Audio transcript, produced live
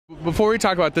Before we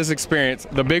talk about this experience,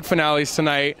 the big finales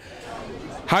tonight,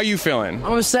 how you feeling?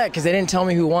 I'm upset because they didn't tell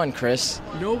me who won, Chris.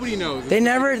 Nobody knows. They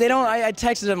don't. I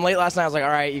texted them late last night. I was like, all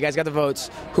right, you guys got the votes.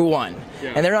 Who won?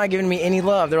 Yeah. And they're not giving me any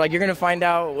love. They're like, you're going to find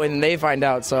out when they find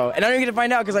out. And I don't even get to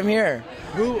find out because I'm here.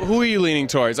 Who are you leaning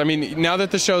towards? I mean, now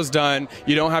that the show's done,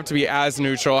 you don't have to be as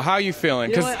neutral. How are you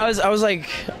feeling? You know what? I was like,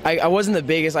 I wasn't the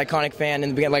biggest iconic fan in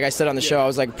the beginning. Like I said on the show, I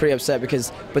was like pretty upset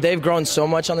but they've grown so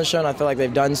much on the show, and I feel like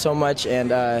they've done so much,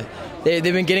 and they've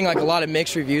been getting like a lot of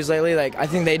mixed reviews lately. Like I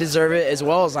think they deserve it as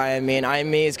well as I Am Me, and I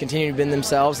Am Me has continued to be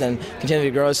themselves and continue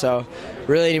to grow. So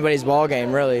really anybody's ball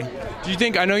game, really. Do you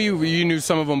think, I know you knew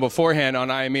some of them beforehand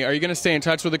on I Am Me, are you going to stay in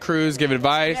touch with the crews, give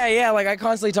advice? Yeah, like I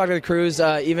constantly talk to the crews,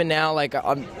 even now, like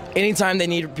anytime they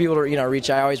need people to, reach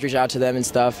out, I always reach out to them and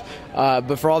stuff.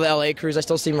 But for all the LA crews, I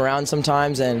still see them around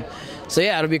sometimes, and so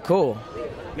yeah, it'll be cool.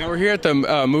 Now we're here at the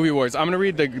Movie Awards. I'm going to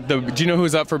read do you know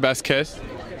who's up for Best Kiss?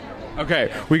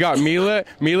 Okay, we got Mila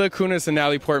Kunis and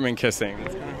Natalie Portman kissing.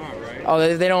 That's kind of hot, right?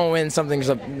 Oh, they don't win, something's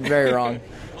very wrong.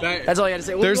 That's all you had to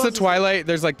say. There's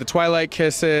like the Twilight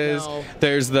kisses, no.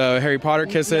 There's the Harry Potter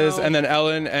kisses, no. And then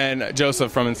Ellen and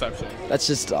Joseph from Inception. That's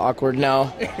just awkward,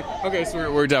 no. Okay,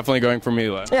 so we're definitely going for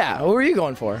Mila. Yeah, who are you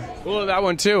going for? Well, that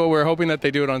one too. We're hoping that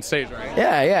they do it on stage, right?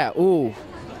 Yeah. Ooh,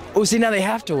 see, now they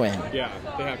have to win. Yeah,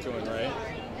 they have to win, right?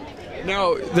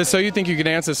 Now, So You Think You Can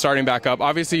Dance is starting back up.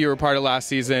 Obviously, you were part of last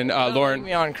season. Lauren. Put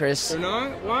me on, Chris. They're not?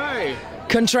 Why?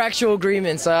 Contractual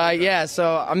agreements. Yeah,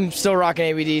 so I'm still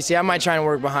rocking ABDC. I might try and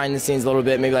work behind the scenes a little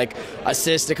bit, maybe like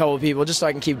assist a couple of people just so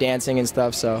I can keep dancing and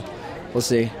stuff. So we'll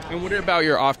see. And what about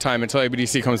your off time until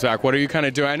ABDC comes back? What are you kind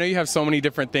of doing? I know you have so many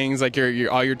different things, like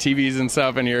your all your TVs and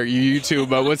stuff and your YouTube,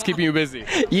 but what's keeping you busy?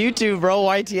 YouTube, bro,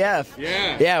 YTF.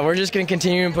 Yeah, we're just going to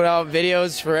continue and put out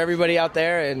videos for everybody out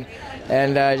there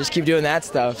and just keep doing that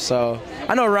stuff. So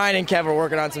I know Ryan and Kev are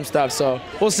working on some stuff, so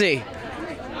we'll see.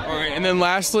 All right, and then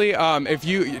lastly, if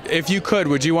you could,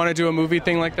 would you want to do a movie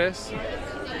thing like this?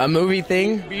 A movie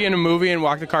thing? Be in a movie and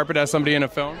walk the carpet as somebody in a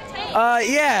film?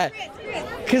 Yeah.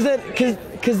 Cause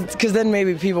then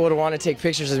maybe people would want to take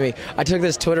pictures of me. I took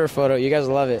this Twitter photo. You guys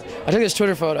love it. I took this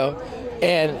Twitter photo,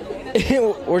 and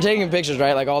we're taking pictures,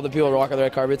 right? Like all the people are walking the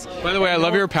red carpets. By the way, I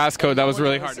love your passcode. That was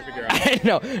really hard to figure out. I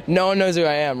know. No one knows who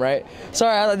I am, right?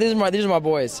 Sorry, these are my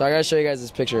boys. So I gotta show you guys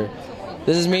this picture.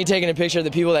 This is me taking a picture of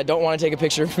the people that don't want to take a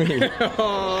picture of me.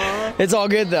 It's all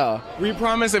good though. We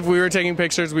promised if we were taking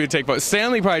pictures, we would take photos.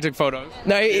 Stanley probably took photos.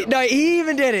 No, he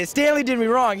even did it. Stanley did me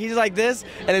wrong. He's like this,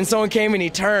 and then someone came and he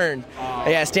turned.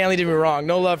 Yeah, Stanley did me wrong.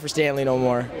 No love for Stanley no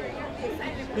more.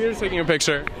 Here's taking a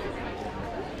picture.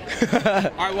 All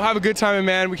right, we'll have a good time,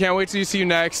 man. We can't wait to see you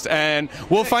next, and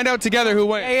we'll find out together who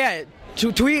wins. Yeah.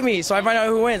 Tweet me so I find out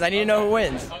who wins. I need to know who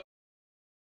wins.